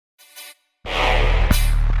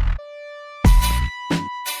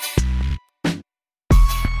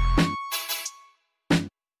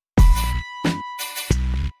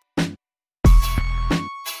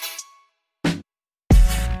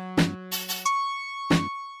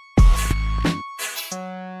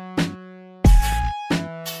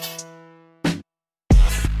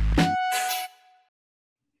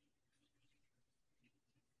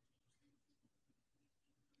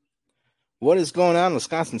What is going on,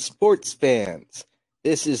 Wisconsin sports fans?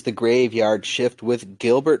 This is the Graveyard Shift with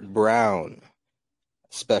Gilbert Brown,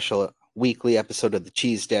 special weekly episode of the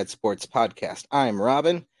Cheese Dad Sports Podcast. I'm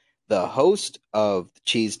Robin, the host of the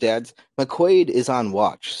Cheese Dads. McQuaid is on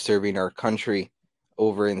watch, serving our country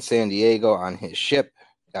over in San Diego on his ship.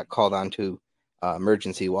 Got called on to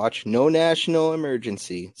emergency watch. No national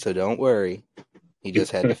emergency, so don't worry. He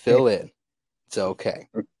just had to fill in. It's okay.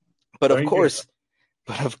 But of Thank you.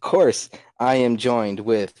 course, I am joined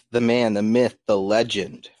with the man, the myth, the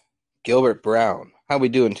legend, Gilbert Brown. How we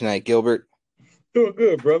doing tonight, Gilbert? Doing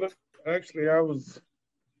good, brother. Actually, I was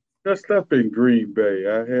just up in Green Bay.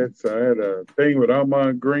 I had a thing with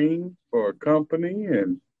Armand Green for a company,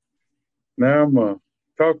 and now I'm gonna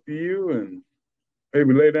talk to you and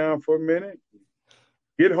maybe lay down for a minute,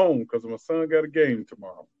 get home because my son got a game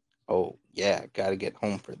tomorrow. Oh, yeah, got to get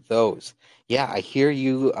home for those. Yeah, I hear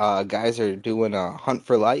you guys are doing a hunt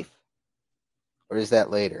for life, or is that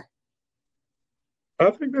later?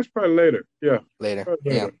 I think that's probably later. Yeah, Later,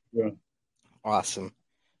 probably yeah, later. Yeah. awesome.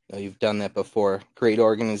 No, you've done that before. Great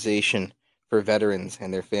organization for veterans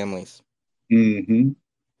and their families. Mm-hmm.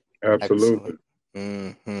 Absolutely.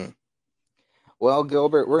 Excellent. hmm Well,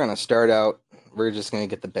 Gilbert, we're going to start out. We're just going to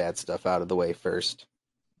get the bad stuff out of the way first.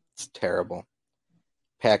 It's terrible.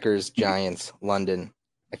 Packers, Giants, London.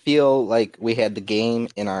 I feel like we had the game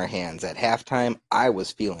in our hands. At halftime, I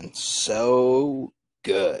was feeling so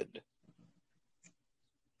good.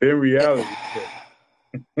 In reality,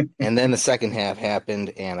 And then the second half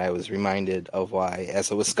happened, and I was reminded of why,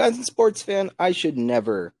 as a Wisconsin sports fan, I should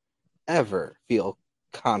never, ever feel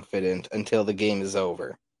confident until the game is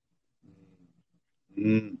over.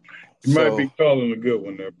 mm. You might be So, calling a good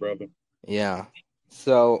one there, brother. yeah.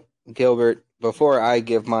 So, Gilbert, before I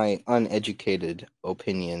give my uneducated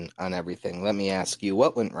opinion on everything, let me ask you,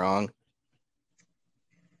 what went wrong?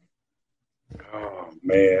 Oh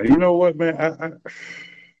man, you know what, man?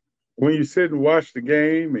 When you sit and watch the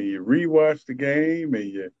game and you rewatch the game and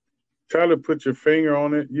you try to put your finger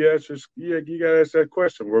on it, you got to ask that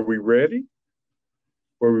question: Were we ready?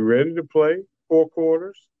 Were we ready to play 4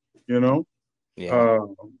 quarters? You know, Yeah. uh,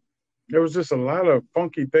 there was just a lot of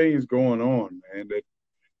funky things going on, man. That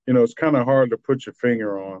it's kind of hard to put your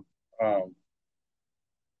finger on. Um,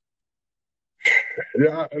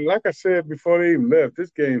 yeah, like I said before they even left,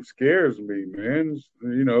 this game scares me, man.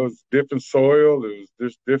 It's different soil. It was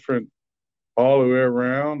just different all the way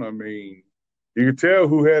around. I mean, you could tell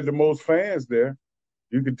who had the most fans there.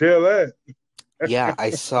 You could tell that. Yeah, I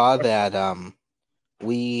saw that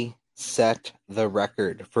we set the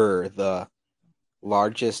record for the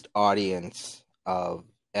largest audience of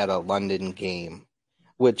at a London game,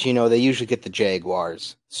 which they usually get the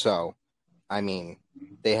Jaguars. So, I mean,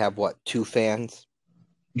 they have what, two fans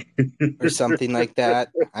or something like that.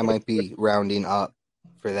 I might be rounding up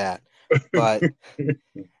for that, but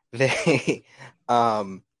they,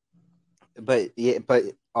 um, but yeah, but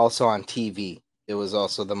also on TV, it was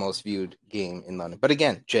also the most viewed game in London. But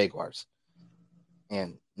again, Jaguars,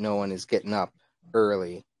 and no one is getting up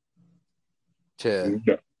early to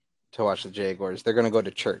Yeah, watch the Jaguars. They're going to go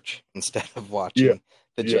to church instead of yeah, watching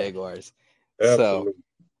the yeah, Jaguars. So, absolutely.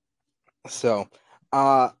 so,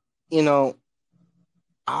 uh, you know,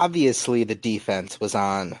 obviously the defense was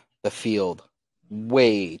on the field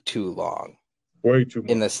way too long Way too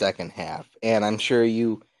in much. the second half. And I'm sure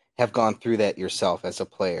you have gone through that yourself as a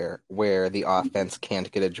player where the offense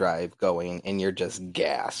can't get a drive going and you're just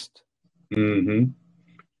gassed. Hmm.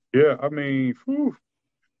 Yeah, I mean, whew.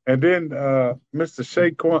 And then Mr.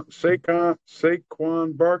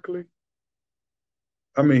 Saquon Barkley.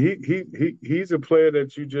 I mean, he's a player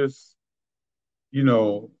that you just, you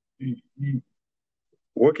know, you,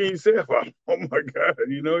 what can you say about him? Oh my God,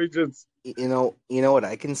 he just You know what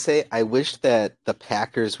I can say? I wish that the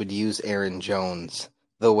Packers would use Aaron Jones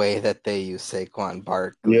the way that they use Saquon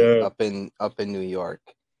Barkley yeah, up in New York.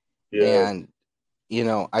 yeah. And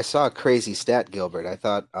I saw a crazy stat, Gilbert. I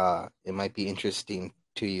thought it might be interesting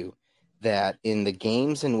to you that in the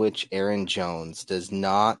games in which Aaron Jones does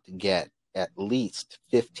not get at least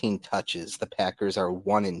 15 touches, the Packers are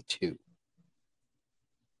 1-2.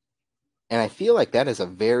 And I feel like that is a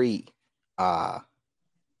very uh,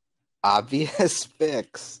 obvious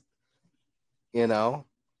fix, you know?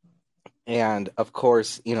 And of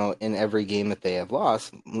course, in every game that they have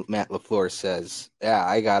lost, Matt LaFleur says, "Yeah,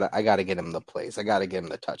 I gotta get him the plays. I gotta get him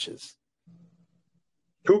the touches."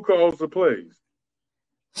 Who calls the plays?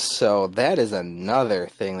 So that is another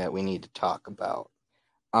thing that we need to talk about.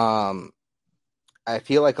 Um, I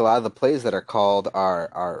feel like a lot of the plays that are called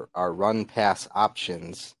are run pass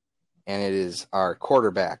options, and it is our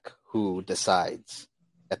quarterback who decides.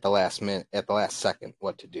 at the last minute, at the last second,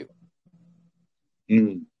 what to do.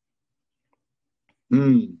 Mm.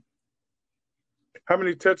 Mm. How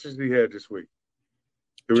many touches he had this week?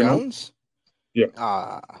 Do we know? Jones, Yeah.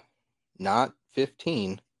 uh, not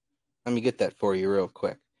 15. Let me get that for you real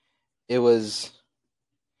quick. It was,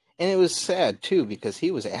 and it was sad too because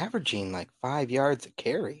he was averaging like 5 yards a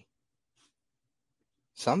carry,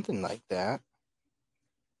 something like that.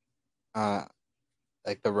 Uh,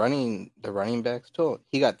 like the running backs total.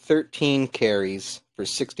 He got 13 carries for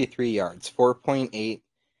 63 yards, 4.8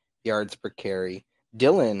 yards per carry.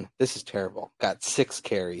 Dylan, this is terrible, got 6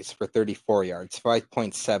 carries for 34 yards,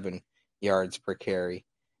 5.7 yards per carry.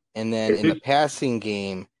 And then in the passing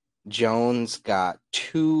game, Jones got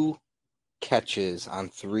 2 catches on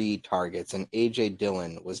 3 targets, and A.J.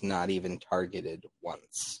 Dillon was not even targeted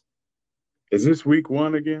once. Is this week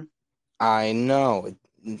 1 again? I know.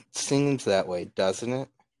 It seems that way, doesn't it?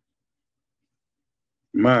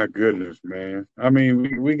 My goodness, man. I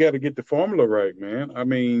mean, we got to get the formula right, man. I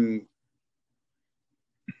mean,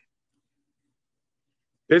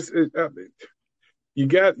 you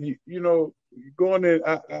got you know going in.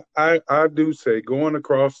 I do say going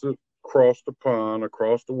across the pond,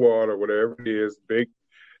 across the water, whatever it is, big.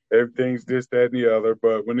 Everything's this, that, and the other.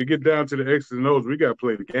 But when they get down to the X's and O's, we got to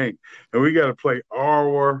play the game, and we got to play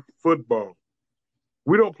our football.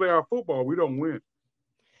 We don't play our football, we don't win.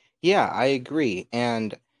 Yeah, I agree.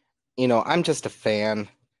 And, I'm just a fan.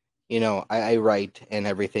 I write and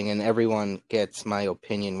everything, and everyone gets my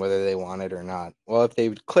opinion whether they want it or not. Well, if they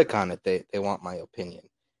click on it, they want my opinion.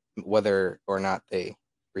 Whether or not they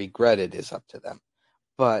regret it is up to them.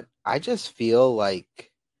 But I just feel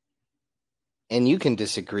like, and you can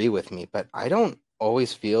disagree with me, but I don't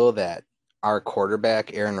always feel that our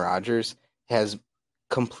quarterback, Aaron Rodgers, has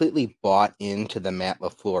completely bought into the Matt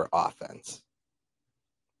LaFleur offense.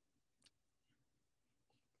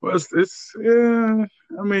 Well, yeah.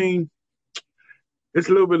 I mean, it's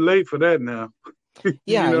a little bit late for that now.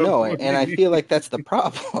 Yeah, you I know. know, and I feel like that's the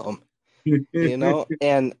problem,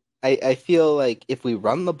 and I feel like if we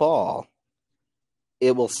run the ball,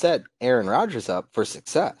 it will set Aaron Rodgers up for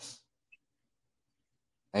success.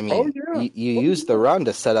 I Oh mean, yeah. you Oh use the yeah. run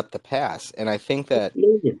to set up the pass, and I think that,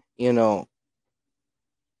 Absolutely. you know,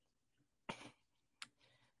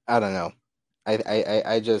 I don't know.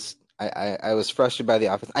 I was frustrated by the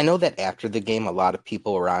offense. I know that after the game, a lot of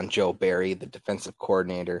people were on Joe Barry, the defensive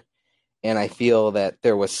coordinator, and I feel that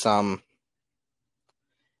there was some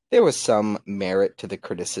merit to the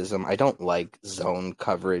criticism. I don't like zone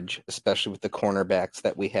coverage, especially with the cornerbacks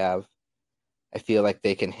that we have. I feel like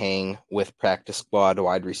they can hang with practice squad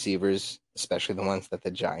wide receivers, especially the ones that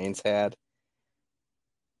the Giants had.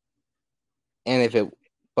 And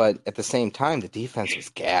but at the same time, the defense was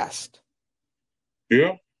gassed.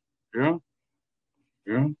 Yeah. Yeah.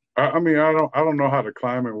 Yeah. I mean, I don't know how the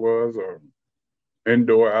climate was, or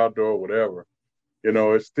indoor, outdoor, whatever.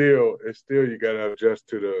 It's still you got to adjust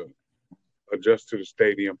to the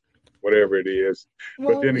stadium, whatever it is. But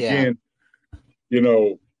Well, then yeah, again, you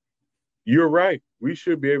know, you're right. We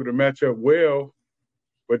should be able to match up well,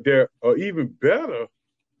 but they're even better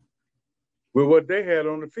with what they had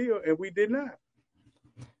on the field, and we did not.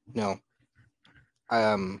 no,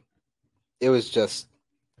 um, it was just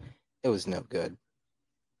it was no good.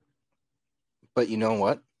 But you know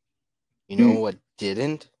what? You know Hmm. what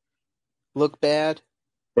didn't look bad?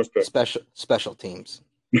 What's that? Special teams.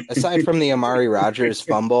 Aside from the Amari Rogers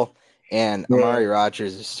fumble, and Uh, Amari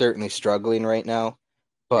Rogers is certainly struggling right now,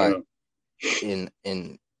 but uh, in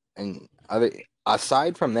other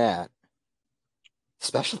aside from that,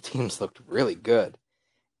 special teams looked really good.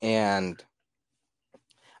 And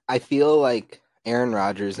I feel like Aaron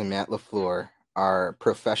Rodgers and Matt LaFleur are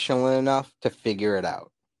professional enough to figure it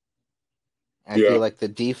out. I yeah, feel like the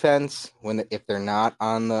defense, if they're not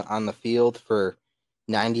on the field for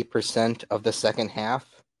 90% of the second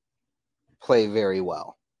half, play very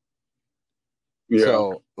well. yeah.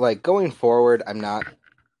 So, like going forward, I'm not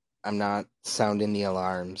sounding the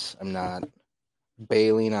alarms. I'm not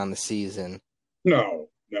bailing on the season. No,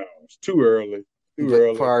 no, it's too early. Too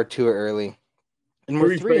early. Far too early. And we're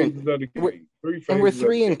Three three and phases of the we're game. Three and we're phases of the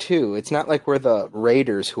three game. and two. It's not like we're the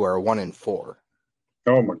Raiders who are 1-4.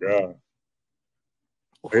 Oh my God.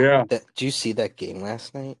 Yeah. Did you see that game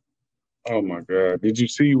last night? Oh my God. Did you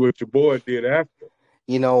see what your boy did after?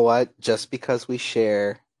 You know what? Just because we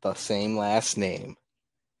share the same last name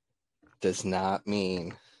does not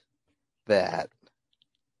mean that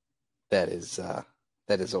that is uh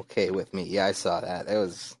that is okay with me. Yeah, I saw that. It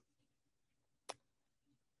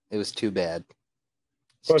was too bad.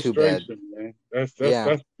 It's too bad. Frustration, man. That's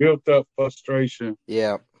Yeah. built up frustration,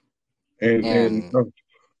 Yeah. and And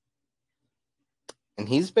And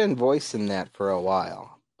he's been voicing that for a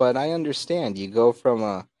while. But I understand you go from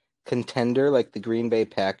a contender like the Green Bay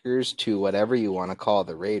Packers to whatever you want to call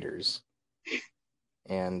the Raiders.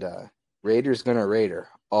 And Raiders gonna Raider,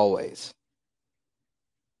 always.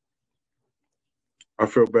 I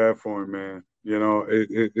feel bad for him, man.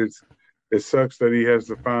 It sucks that he has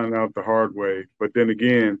to find out the hard way. But then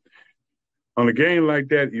again, on a game like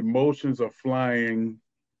that, emotions are flying,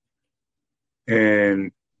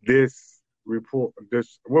 and this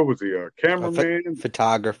what was he? A cameraman,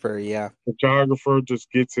 Photographer, yeah. photographer,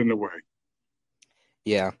 just gets in the way.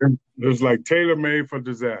 Yeah. It's like tailor made for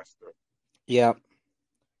disaster. Yeah.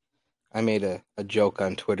 I made a joke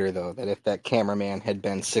on Twitter though that if that cameraman had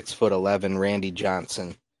been 6'11" Randy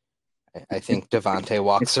Johnson, I think Devontae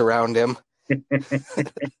walks around him.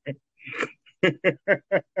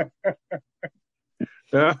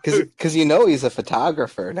 Yeah. Because he's a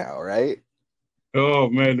photographer now, right? Oh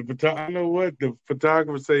man, I know what the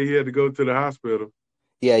photographer say he had to go to the hospital.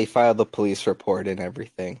 Yeah, he filed the police report and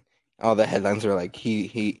everything. All the headlines are like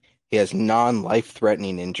he has non-life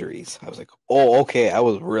threatening injuries. I was like, oh, okay. I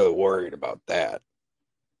was really worried about that.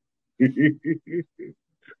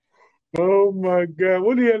 Oh my God,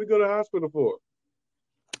 what did he have to go to the hospital for?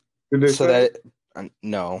 Did they So say? that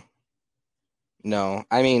no, no.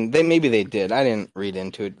 I mean, maybe they did. I didn't read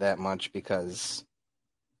into it that much because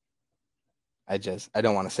I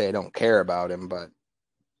don't want to say I don't care about him, but it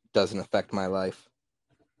doesn't affect my life.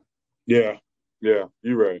 Yeah, yeah,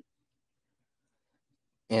 you're right.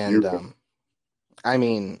 You're And right.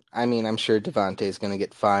 I'm sure Devontae's going to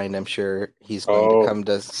get fined. I'm sure he's going to Oh, come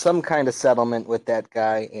to some kind of settlement with that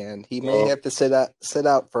guy, and he may oh, have to sit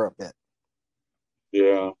out for a bit.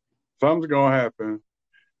 yeah. Something's gonna happen,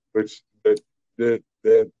 which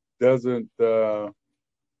that doesn't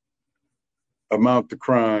amount to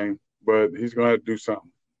crime, but he's gonna have to do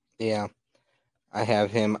something. Yeah, I have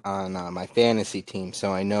him on my fantasy team,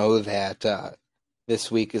 so I know that this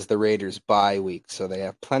week is the Raiders' bye week, so they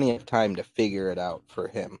have plenty of time to figure it out for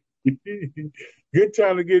him. Good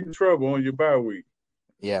time to get in trouble on your bye week.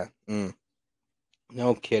 Yeah,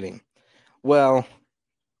 no kidding. Well,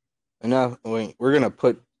 enough. We're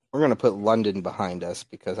gonna put London behind us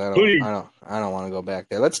because I don't I Please, don't I don't want to go back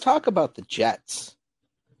there. Let's talk about the Jets.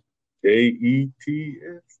 Jets,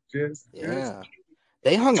 just Yeah,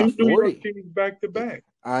 they hung a two New York 40. teams back to back.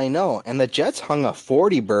 I know, and the Jets hung a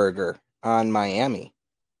 40 burger on Miami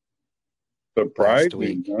last Surprising,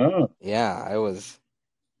 week. huh? Yeah,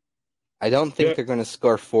 I don't think Yeah. they're going to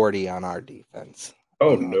score 40 on our defense.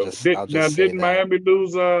 Oh I'll no. just I'll just say Didn't that. Miami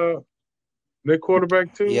lose their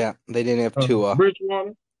quarterback too? Yeah, they didn't have Tua,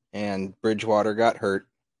 Bridgewater. and Bridgewater got hurt,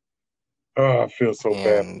 Oh, I feel so bad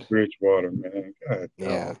for and Bridgewater, man. God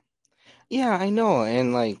yeah, dog. yeah, I know,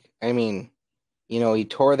 and he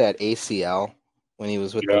tore that ACL when he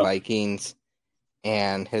was with the Yeah, Vikings,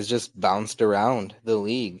 and has just bounced around the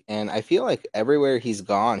league. And I feel like everywhere he's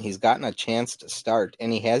gone, he's gotten a chance to start,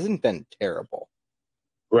 and he hasn't been terrible.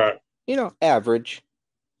 right. Average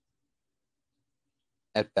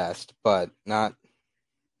at best, but not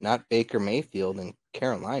Baker Mayfield in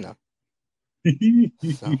Carolina.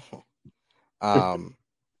 So, um,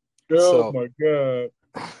 Oh so my God.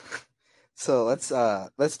 so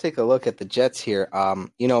let's take a look at the Jets here.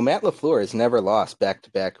 Matt LaFleur has never lost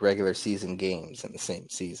back-to-back regular season games in the same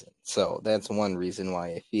season. So that's one reason why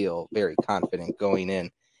I feel very confident going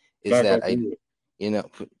in, is Knock on that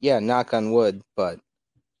wood. yeah, knock on wood, but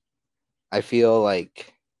I feel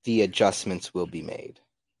like the adjustments will be made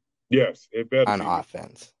Yes, it better on be me.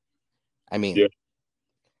 offense. I mean, Yeah.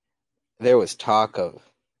 there was talk of,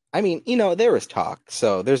 there was talk,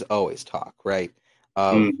 so there's always talk, right?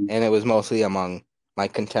 Hmm. And it was mostly among my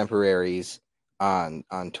contemporaries on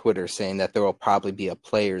Twitter saying that there will probably be a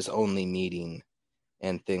players only meeting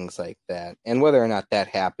and things like that. And whether or not that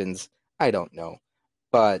happens, I don't know.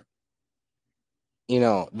 But,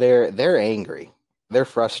 they're angry. They're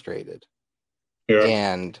frustrated. Yeah.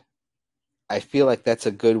 And I feel like that's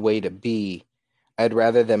a good way to be. I'd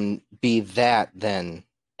rather them be that than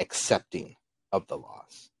accepting of the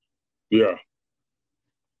loss. Yeah.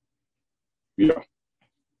 Yeah.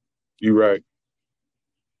 You're right.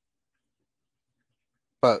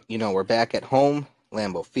 But, we're back at home,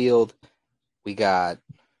 Lambeau Field. We got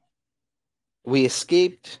we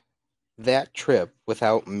escaped that trip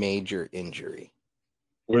without major injury.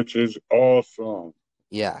 Which is awesome.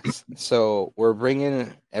 Yes. So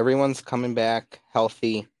everyone's coming back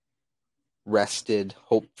healthy, rested,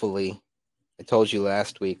 hopefully. I told you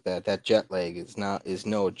last week that jet lag is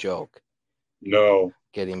no joke No.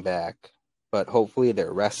 getting back. But hopefully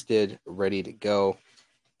they're rested, ready to go.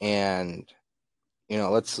 And,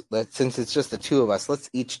 let's since it's just the two of us, let's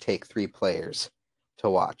each take three players to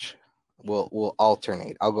watch. We'll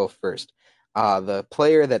alternate. I'll go first. The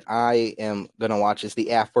player that I am gonna watch is the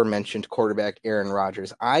aforementioned quarterback Aaron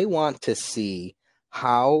Rodgers. I want to see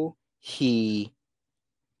how he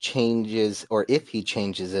changes, or if he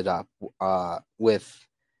changes it up, with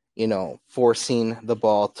forcing the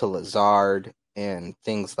ball to Lazard and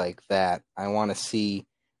things like that. I want to see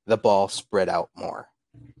the ball spread out more.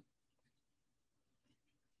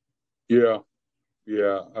 Yeah,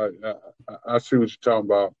 yeah. I see what you're talking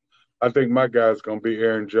about. I think my guy's gonna be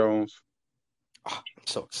Aaron Jones. Oh, I'm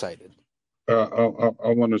so excited. I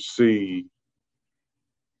want to see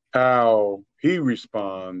how he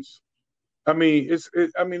responds. I mean,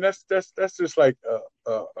 I mean, that's just like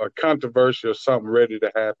a controversial something ready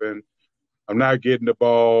to happen. I'm not getting the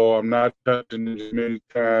ball. I'm not touching it as many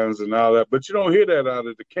times and all that. But you don't hear that out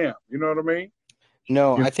of the camp. You know what I mean?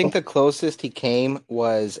 No, You I think the closest he came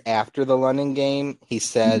was after the London game. He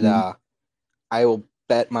said, know? I will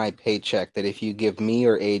bet my paycheck that if you give me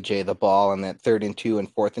or AJ the ball on that 3rd and 2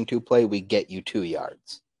 and 4th and 2 play, we get you 2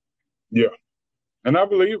 yards. Yeah, and I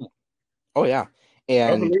believe him. Oh, yeah. I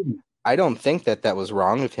And believe him. I don't think that that was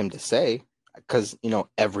wrong of him to say, because,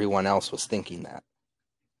 everyone else was thinking that.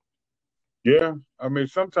 Yeah, I mean,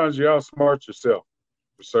 sometimes you outsmart yourself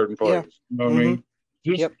for certain Yeah. plays. You know what I Mm-hmm. mean?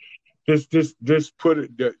 Just, Yep. just put it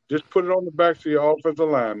on the backs of your offensive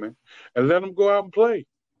lineman and let them go out and play.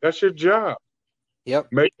 That's your job. Yep.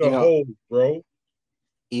 Make You the know, hole, bro.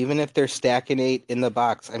 even if they're stacking 8 in the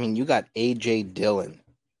box, I mean, you got AJ Dillon,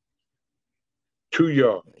 2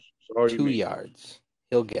 yards. That's all you two need. yards.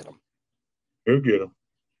 He'll get them He'll get them.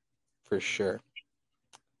 for sure.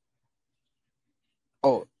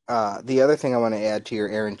 Oh, the other thing I want to add to your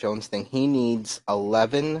Aaron Jones thing, he needs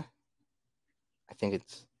 11, I think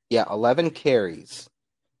it's, yeah, 11 carries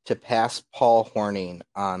to pass Paul Hornung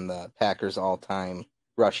on the Packers all-time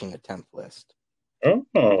rushing attempt list.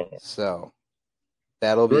 Oh, So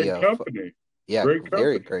that'll be great a, company. yeah, Great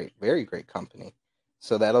company. very great company.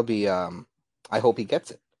 So that'll be, I hope he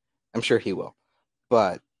gets it. I'm sure he will.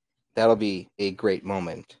 But that'll be a great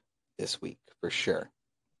moment this week for sure.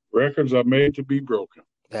 Records are made to be broken.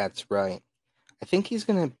 That's right. I think he's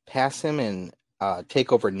going to pass him and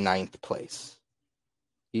take over 9th place.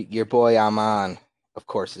 Your boy Amon, of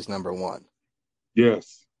course, is number 1.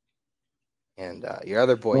 Yes. And your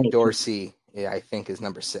other boy Oh, it's Dorsey, yeah, I think, is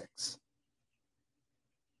number 6.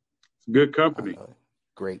 good company.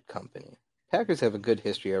 Great company. Packers have a good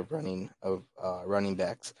history of running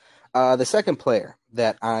backs. The second player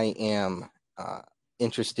that I am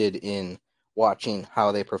interested in watching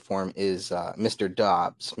how they perform is Mr.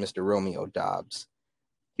 Dobbs, Mr. Romeo Dobbs.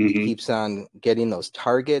 He Hmm. keeps on getting those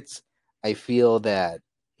targets. I feel that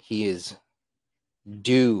he is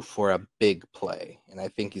due for a big play, and I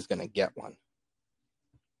think he's going to get one.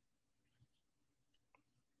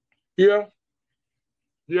 Yeah.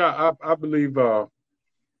 Yeah, I believe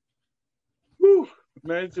whew,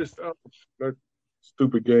 man, it's just that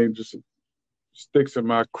stupid game just sticks in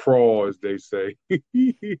my craw, as they say.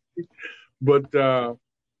 But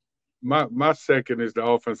my second is the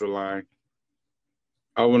offensive line.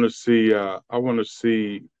 I want to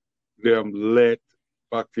see them let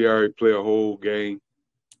Bakhtiari play a whole game.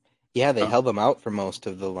 Yeah, they Uh, held him out for most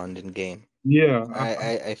of the London game. yeah,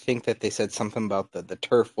 I think that they said something about the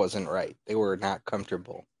turf wasn't right. They were not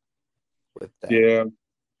comfortable with that. yeah.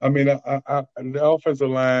 I mean, the offensive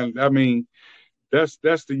line. I mean, that's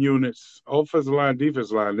the units, offensive line,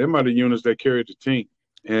 defensive line. Them are the units that carry the team,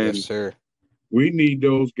 Yes, and sir. we need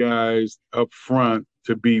those guys up front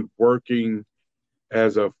to be working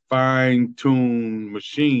as a fine-tuned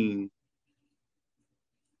machine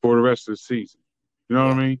for the rest of the season. You know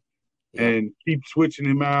what Yeah. I mean? Yep. And keep switching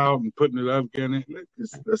him out and putting it up again.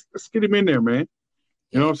 Let's get him in there, man.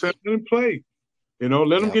 You know what I'm saying? Yes. Let him play. You know,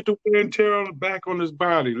 let him Yep. get the wear and tear on the back on his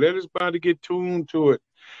body. Let his body get tuned to it.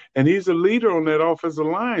 And he's a leader on that offensive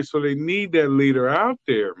line, so they need that leader out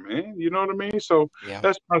there, man. You know what I mean? So Yeah.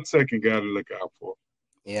 that's my second guy to look out for.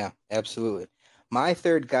 Yeah. Absolutely. My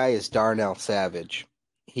third guy is Darnell Savage.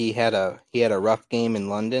 He had a rough game in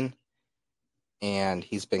London, and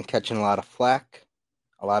he's been catching a lot of flack,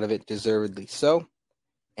 a lot of it deservedly so.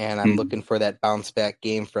 And I'm Mm-hmm. looking for that bounce back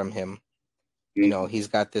game from him. He's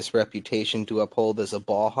got this reputation to uphold as a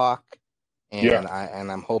ball hawk, Yeah,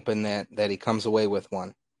 and I'm hoping that he comes away with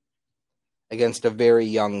one against a very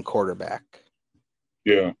young quarterback.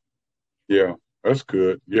 yeah, yeah. That's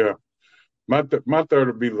good. Yeah. My third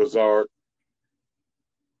would be Lazard.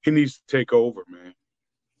 He needs to take over, man.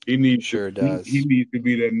 Sure He does. needs to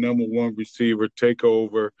be that number one receiver, take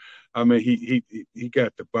over. I mean, he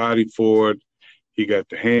got the body for it. He got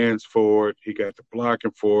the hands for it. He got the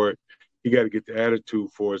blocking for it. He got to get the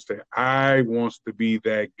attitude for it. Say, I wants to be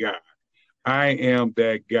that guy. I am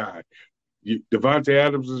that guy. Devontae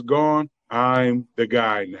Adams is gone. I'm the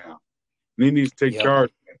guy now. And he needs to take Yep.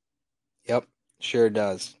 charge. Yep. Sure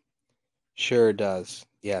does. Sure does.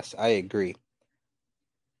 Yes, I agree.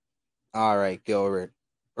 All right, Gilbert.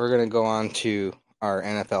 We're gonna go on to our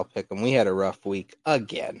NFL pick, and we had a rough week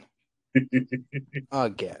again.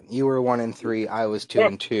 Again, you were 1-3. I was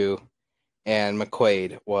 2-2, and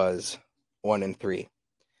McQuaid was 1-3.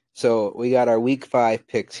 So we got our week 5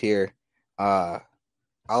 picks here. I'll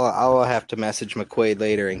have to message McQuaid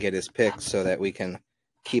later and get his picks so that we can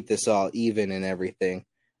keep this all even and everything.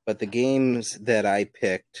 But the games that I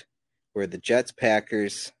picked were the Jets,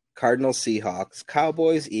 Packers, Cardinals, Seahawks,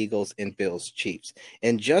 Cowboys, Eagles, and Bills, Chiefs.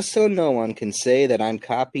 And just so no one can say that I'm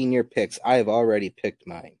copying your picks, I have already picked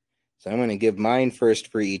mine. So I'm going to give mine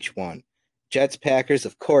first for each one. Jets, Packers,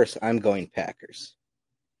 of course, I'm going Packers.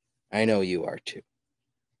 I know you are too.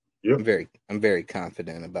 Yep, I'm very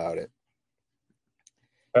confident about it.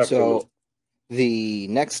 absolutely. So the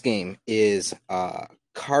next game is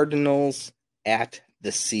Cardinals at the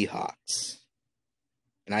Seahawks.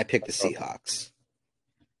 And I picked the Seahawks.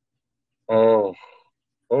 Oh,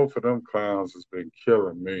 both of them clowns has been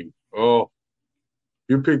killing me. Oh,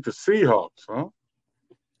 you picked the Seahawks, huh?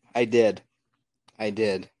 I did. I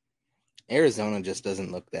did. Arizona just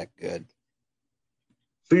doesn't look that good.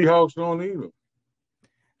 Seahawks don't either.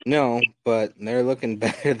 No, but they're looking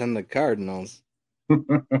better than the Cardinals. All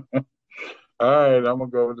right, I'm gonna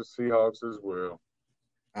go with the Seahawks as well.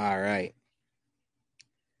 All right.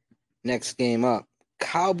 Next game up.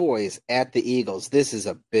 Cowboys at the Eagles. This is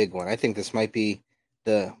a big one. I think this might be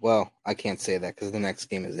I can't say that because the next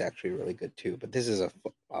game is actually really good too. But this is a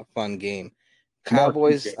fun game. Marquee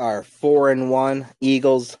Cowboys game. are 4-1.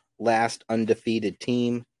 Eagles last undefeated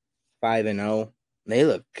team, 5-0. They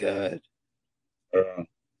look good. I'm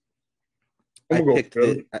I gonna go picked the.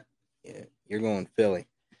 Philly. Yeah, you're going Philly.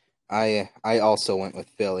 I also went with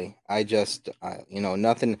Philly. I just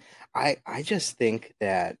nothing. I just think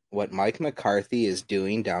that what Mike McCarthy is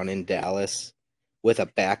doing down in Dallas with a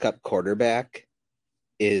backup quarterback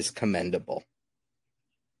is commendable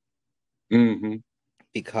Mm-hmm.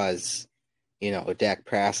 because Dak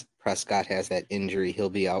Prescott has that injury. He'll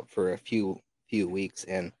be out for a few weeks,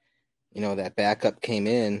 and that backup came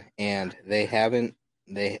in, and they haven't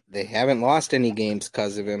lost any games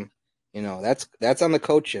because of him. That's on the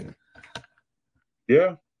coaching.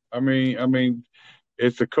 Yeah, I mean,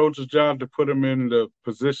 it's the coach's job to put him in the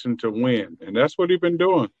position to win, and that's what he's been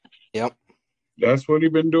doing. Yep. That's what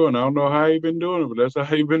he's been doing. I don't know how he's been doing it, but that's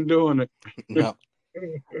how he's been doing it. Yep.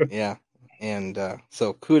 Yeah. And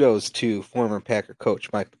so kudos to former Packer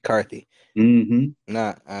coach Mike McCarthy. Mm-hmm.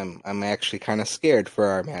 Not I'm actually kind of scared for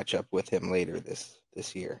our matchup with him later this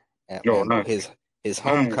year at No, Lambeau. not His I ain't.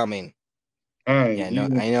 homecoming. I Yeah,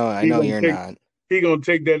 ain't. He, I he know gonna you're take. not. He gonna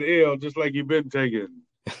take that L just like he been taking.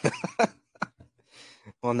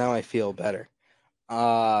 Well, now I feel better.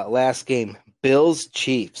 Last game, Bills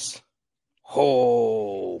Chiefs.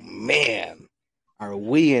 Oh man, are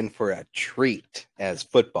we in for a treat as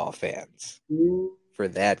football fans for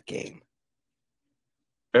that game?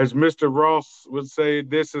 As Mr. Ross would say,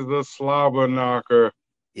 this is a slobber knocker.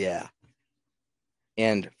 Yeah.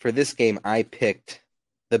 And for this game, I picked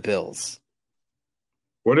the Bills.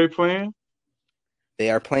 What they playing?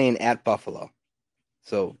 They are playing at Buffalo.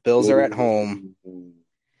 So Bills are at home. Ooh.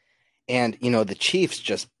 And, the Chiefs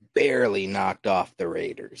just barely knocked off the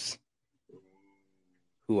Raiders,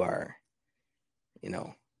 who are, you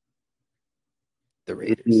know, the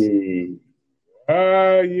Raiders. Ooh.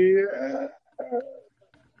 Yeah.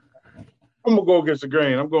 I'm gonna go against the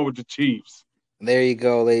grain. I'm going with the Chiefs. There you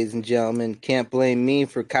go, ladies and gentlemen. Can't blame me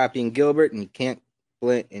for copying Gilbert, and you can't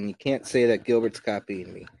say that Gilbert's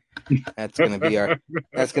copying me. That's gonna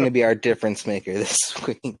be our difference maker this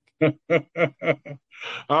week.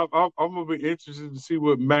 I'm gonna be interested to see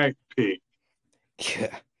what Mac picked.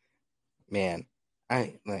 Yeah, man.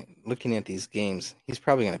 I like looking at these games. He's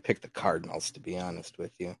probably gonna pick the Cardinals, to be honest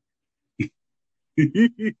with you,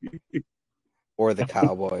 or the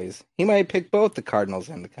Cowboys. He might pick both the Cardinals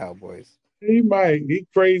and the Cowboys. He might. He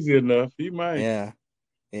crazy enough. He might. Yeah,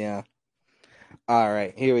 yeah. All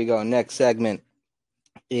right, here we go. Next segment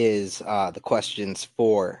is the questions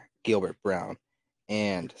for Gilbert Brown.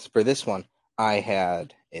 And for this one, I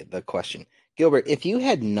had the question. Gilbert, if you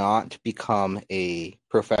had not become a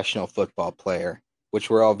professional football player, which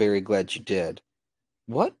we're all very glad you did,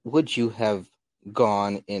 what would you have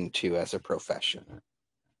gone into as a profession?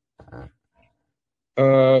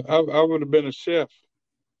 I would have been a chef.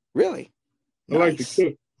 Really? I like to Nice.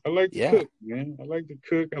 cook. I like to Yeah. cook, man. I like to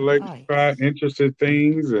cook. I like to try Nice. interesting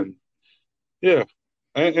things, and yeah,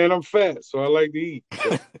 and I'm fat, so I like to eat.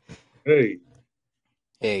 So hey,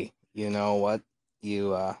 Hey, you know what?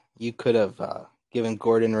 You could have given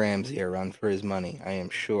Gordon Ramsay a run for his money, I am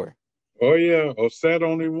sure. oh yeah, or sat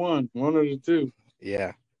only one of the two.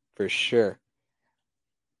 Yeah, for sure.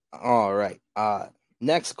 All right.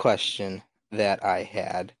 Next question that I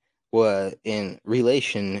had was in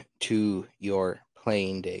relation to your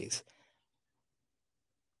playing days.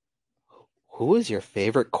 Who is your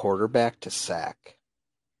favorite quarterback to sack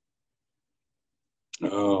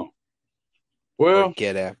Oh or well,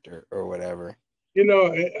 get after or whatever?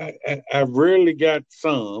 I rarely got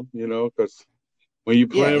some, because when you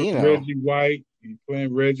Yeah, playing you know.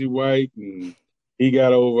 Reggie White, and he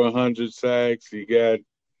got over 100 sacks. He got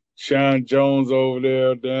Sean Jones over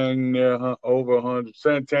there, down there, over 100.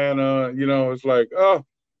 Santana, it's like, oh,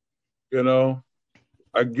 you know,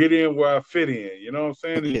 I get in where I fit in. You know what I'm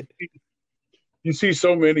saying? And you see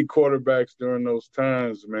so many quarterbacks during those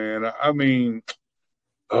times, man. I mean,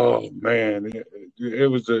 oh man, it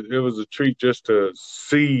was a treat just to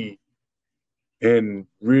see in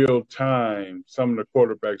real time some of the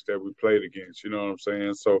quarterbacks that we played against. You know what I'm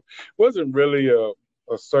saying? So it wasn't really a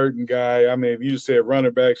certain guy. I mean, if you said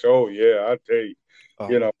running backs, oh yeah, I tell you, Oh,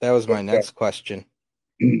 you know. that was But, my next question,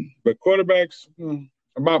 but quarterbacks,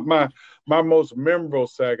 my most memorable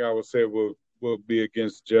sack, I would say, will be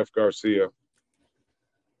against Jeff Garcia.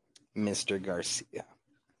 Mr. Garcia.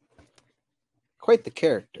 Quite the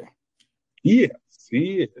character. Yes,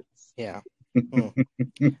 he is. Yeah. Hmm.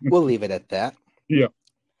 We'll leave it at that. Yeah.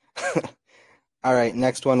 All right,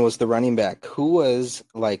 next one was the running back. Who was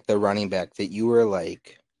like the running back that you were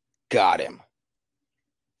like, got him?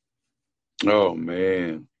 Oh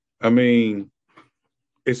man. I mean,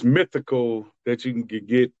 it's mythical that you can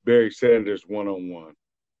get Barry Sanders one on one.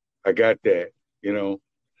 I got that, you know.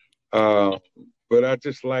 Uh, but I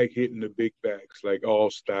just like hitting the big backs like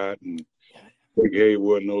Allstott and Big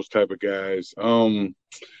Haywood and those type of guys.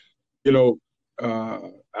 You know,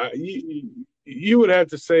 you would have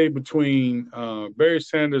to say between Barry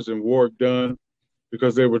Sanders and Warwick Dunn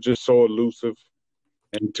because they were just so elusive,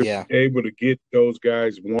 and to Yeah, be able to get those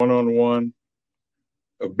guys one on one,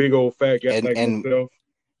 a big old fat guy and like and myself,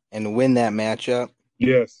 and win that matchup.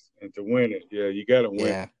 yes, and to win it, yeah, you got to win.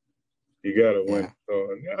 Yeah, You got to win. yeah,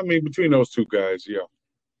 So I mean, between those two guys, yeah.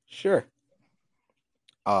 sure.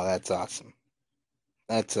 Oh, that's awesome.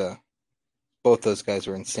 That's both those guys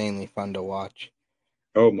were insanely fun to watch.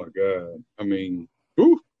 Oh my God. I mean,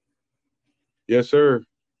 whew, yes, sir.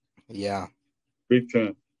 Yeah. Big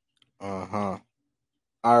time. Uh-huh.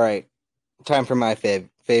 All right. Time for my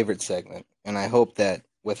favorite segment, and I hope that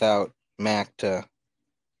without Mac to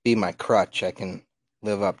be my crutch, I can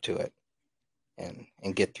live up to it and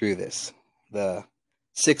get through this. The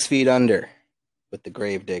 6 feet under with the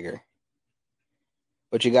grave digger.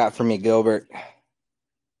 What you got for me, Gilbert?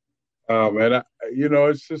 Man,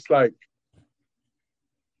 it's just like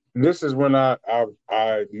this is when I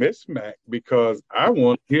miss Mac because I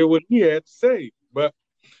want to hear what he had to say. But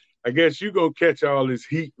I guess you're gonna catch all this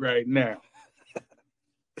heat right now.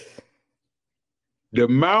 The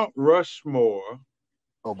Mount Rushmore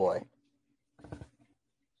Oh boy.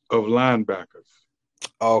 of linebackers.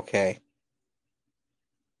 Okay.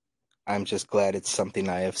 I'm just glad it's something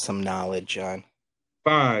I have some knowledge on.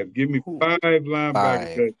 Five. Give me Ooh. five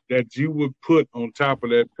linebackers Five. that you would put on top of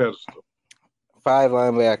that pedestal. Five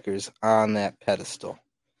linebackers on that pedestal.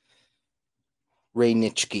 Ray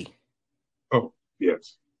Nitschke, Oh,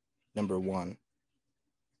 yes. number one.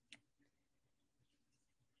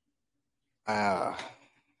 Uh,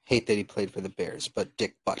 hate that he played for the Bears, but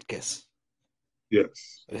Dick Butkus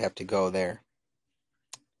Yes. would have to go there.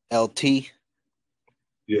 LT,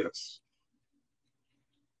 Yes.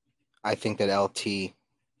 I think that LT,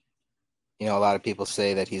 a lot of people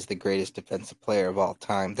say that he's the greatest defensive player of all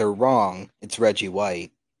time. They're wrong. It's Reggie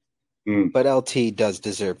White. Mm, But LT does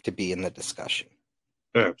deserve to be in the discussion.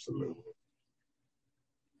 absolutely.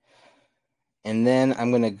 And then I'm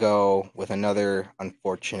going to go with another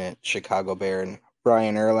unfortunate Chicago Bear, and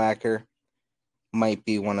Brian Urlacher might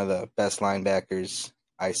be one of the best linebackers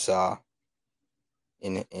I saw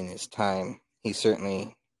in his time. He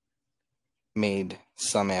certainly made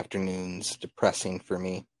some afternoons depressing for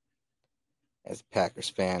me as a Packers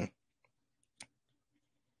fan.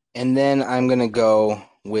 And then I'm going to go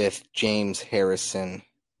with James Harrison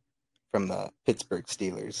from the Pittsburgh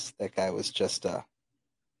Steelers. That guy was just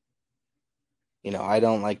I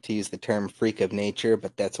don't like to use the term freak of nature,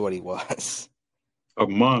 but that's what he was. A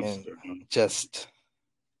And monster. just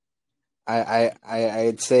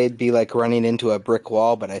I'd say it'd be like running into a brick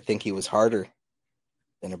wall, but I think he was harder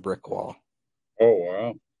than a brick wall. Oh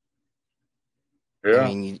wow. I Yeah.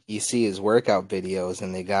 mean, you see his workout videos,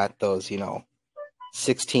 and they got those,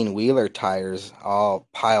 16-wheeler tires all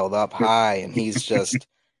piled up high, and he's just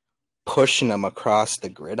pushing them across the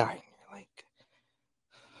gridiron. You're like,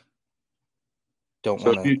 don't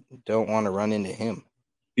So want to don't want to run into him.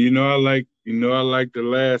 I like the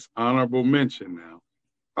last honorable mention now.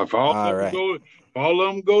 If all All of them right. go, if all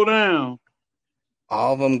of them go down.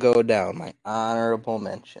 All of them go down. My honorable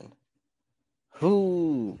mention.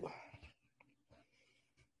 Who?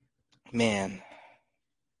 Man,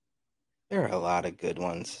 there are a lot of good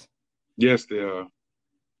ones. Yes, they are.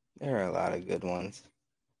 There are a lot of good ones.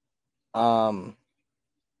 Um,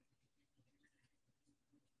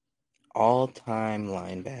 All-time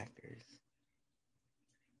linebackers.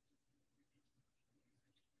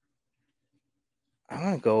 I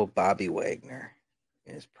want to go Bobby Wagner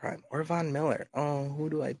in his prime, or Von Miller. Oh, who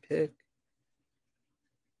do I pick?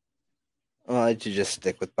 Well, I should just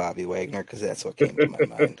stick with Bobby Wagner because that's what came to my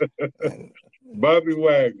mind. And, Bobby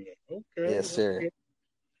Wagner. Okay. yes, sir.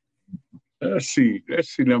 Let's see. Let's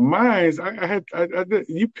see. Now, mine's. I did,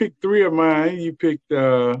 you picked three of mine. You picked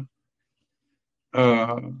uh,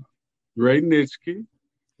 Ray Nitschke.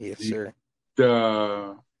 Yes, You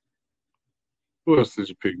sir. who else did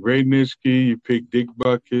you pick? Ray Nitschke. You picked Dick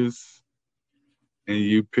Buckus, and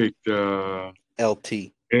you picked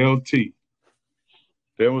LT. LT.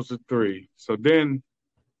 That was the three. So then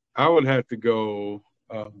I would have to go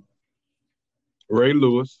Ray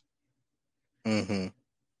Lewis Mm-hmm.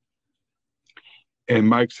 and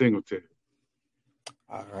Mike Singletary.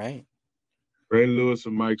 All right. Ray Lewis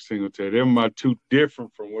and Mike Singletary. They're my two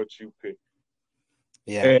different from what you picked.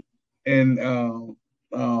 Yeah. And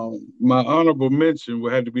my honorable mention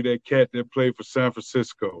would have to be that cat that played for San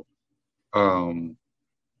Francisco.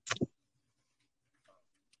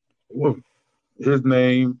 Well, his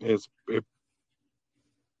name is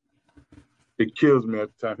it kills me at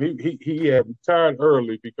the time. He had retired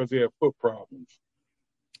early because he had foot problems.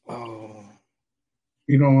 Oh,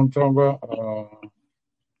 You know what I'm talking about?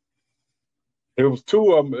 It was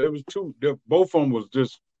two of them. It was two. Both of them was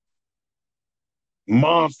just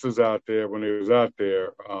monsters out there when they was out there.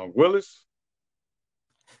 Willis,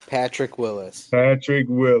 Patrick Willis. Patrick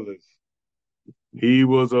Willis. He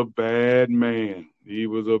was a bad man. He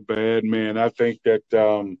was a bad man. I think that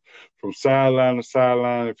from sideline to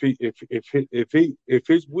sideline, if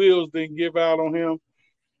his wheels didn't give out on him,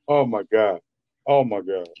 oh my god, oh my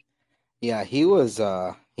god, Yeah, he was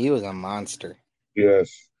a monster.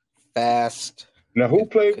 yes. Fast. Now who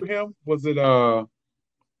Could played could with him? Was it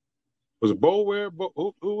Boulware?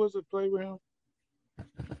 Who was it played with him?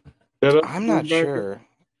 That other I'm not linebacker sure.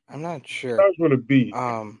 I'm not sure. starts with a B.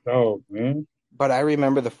 Um, Oh man, but I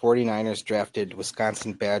remember the 49ers drafted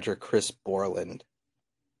Wisconsin Badger Chris Borland,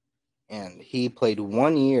 and he played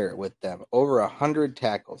 1 year with them, over 100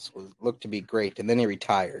 tackles, looked to be great, and then he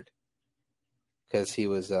retired because he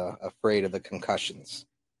was afraid of the concussions.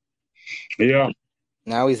 yeah,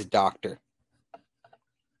 Now he's a doctor.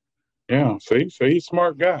 yeah. See, so he's a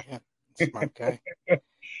smart guy. Yeah, smart guy.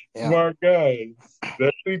 Yeah, Smart guy.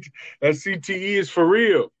 That CTE is for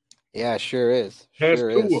real. yeah, sure is, That's sure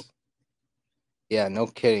to him. is. Yeah, no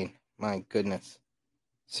kidding. My goodness,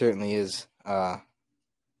 certainly is at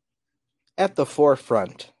the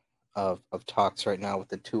forefront of talks right now with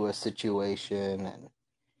the Tua situation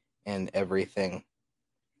and everything.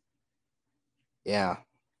 Yeah.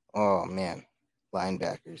 Oh man,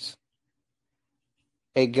 linebackers.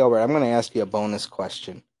 Hey Gilbert, I'm going to ask you a bonus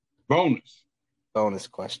question. Bonus. Bonus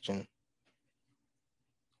question.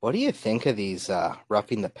 What do you think of these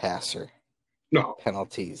roughing the passer No.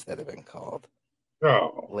 penalties that have been called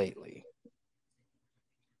Oh. lately?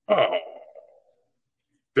 Oh.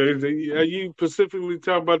 Are you specifically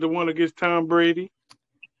talking about the one against Tom Brady?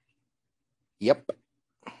 Yep.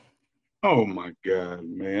 Oh my God,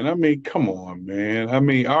 man. I mean, come on, man. I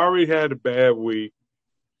mean, I already had a bad week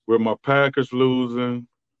with my Packers losing,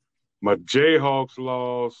 my Jayhawks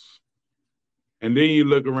lost, and then you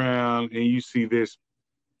look around and you see this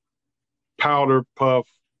powder puff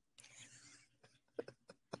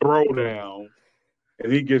throwdown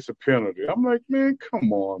and he gets a penalty. I'm like, man,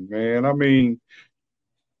 come on, man. I mean,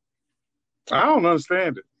 I don't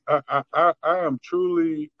understand it. I am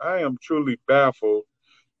truly baffled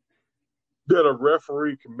that a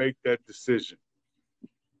referee can make that decision.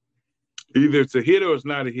 Either it's a hit or it's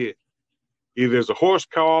not a hit. Either it's a horse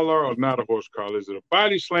collar or not a horse collar. Is it a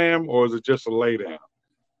body slam or is it just a lay down?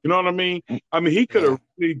 You know what I mean? I mean, he could Yeah. have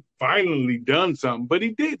really violently done something, but he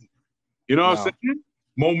didn't. You know what I'm No. saying?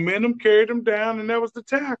 Momentum carried him down, and that was the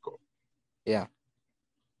tackle. Yeah.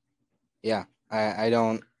 Yeah. I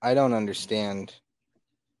don't understand.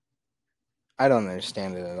 I don't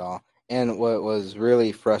understand it at all. And what was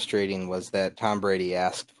really frustrating was that Tom Brady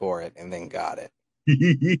asked for it and then got it.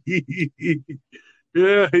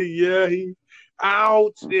 Yeah, yeah.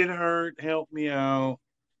 Ouch, it hurt. Help me out.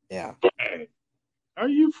 Yeah. Hey, are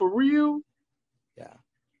you for real? Yeah.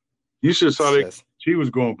 You should have saw It's that. just, She was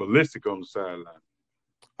going ballistic on the sideline.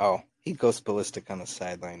 oh, he goes ballistic on the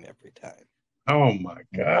sideline every time. Oh my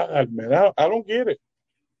God, man. I don't get it.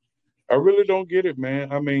 I really don't get it,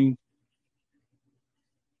 man. I mean,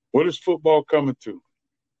 what is football coming to?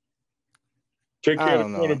 Take I care of the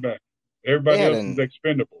don't know. quarterback. They Everybody had else is an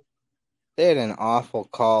expendable. they had an awful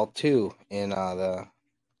call too in the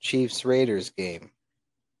Chiefs Raiders game.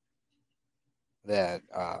 That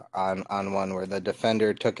on one where the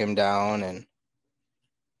defender took him down and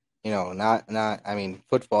not I mean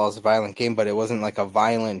football is a violent game, but it wasn't like a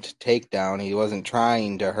violent takedown. He wasn't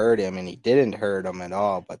trying to hurt him, and he didn't hurt him at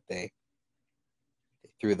all. But they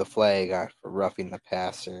threw the flag out for roughing the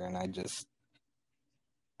passer, and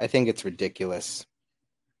I think it's ridiculous.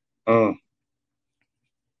 Uh,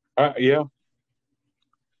 yeah.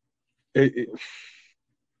 It,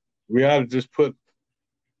 we ought to just put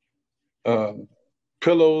uh,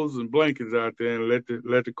 pillows and blankets out there and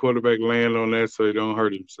let the quarterback land on that so he don't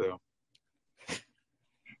hurt himself.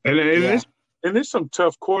 And Yeah. there's some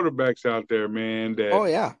tough quarterbacks out there, man. Oh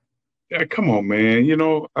yeah. Yeah, come on,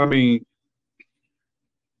 man. I mean,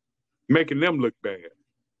 making them look bad.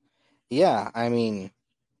 Yeah. I mean,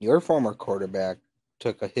 your former quarterback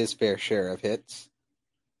took his fair share of hits,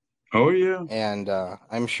 Oh yeah, and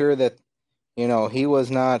I'm sure that he was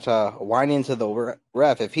not whining to the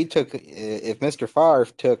ref. If Mr. Favre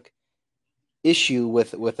took issue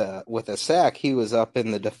with a sack, he was up in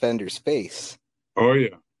the defender's face, oh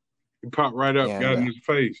yeah. He popped right up, and got in his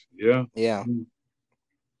face. Yeah. yeah. You know,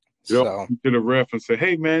 So to the ref and say,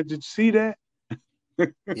 "Hey, man, did you see that?"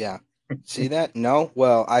 yeah, see that? No,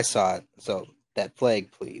 well, I saw it. So that flag,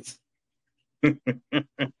 please.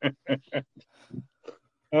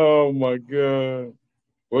 Oh my God.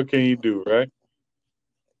 What can you do, right?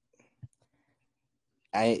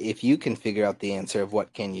 If you can figure out the answer of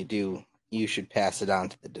what can you do, you should pass it on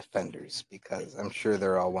to the defenders because I'm sure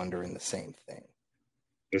they're all wondering the same thing.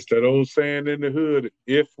 It's that old saying in the hood,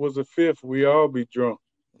 if was a fifth, we all be drunk.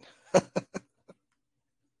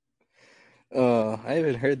 Oh, I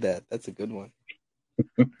haven't heard that. That's a good one.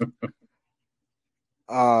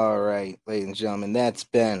 All right, ladies and gentlemen, that's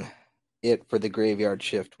been it for the graveyard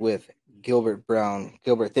shift with Gilbert Brown.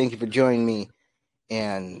 Gilbert, thank you for joining me,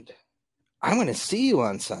 and I'm going to see you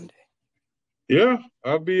on Sunday. Yeah,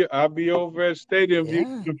 I'll be over at Stadium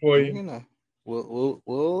View Yeah, for we're you. gonna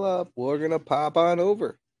we're gonna pop on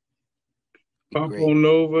over. Be Pop great. on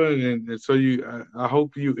over, and so I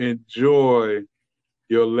hope you enjoy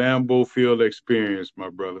your Lambeau Field experience, my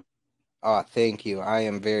brother. Oh, thank you. I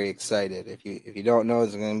am very excited. If you don't know,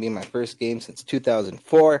 this is going to be my first game since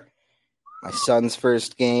 2004. My son's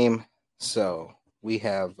first game, so we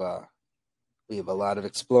have a lot of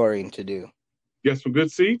exploring to do. Get some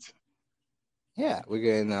good seats. Yeah,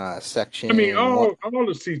 we're in I mean, section one. all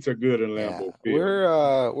the seats are good in Yeah, Lambeau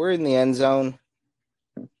Field. we're in the end zone.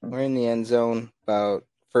 We're in the end zone, about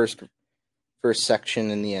first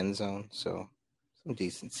section in the end zone, so some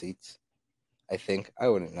decent seats. I think. I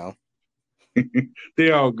wouldn't know.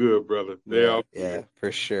 They all good, brother. They Yeah, all yeah, good.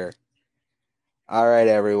 for sure. All right,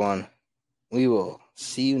 everyone. We will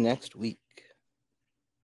see you next week.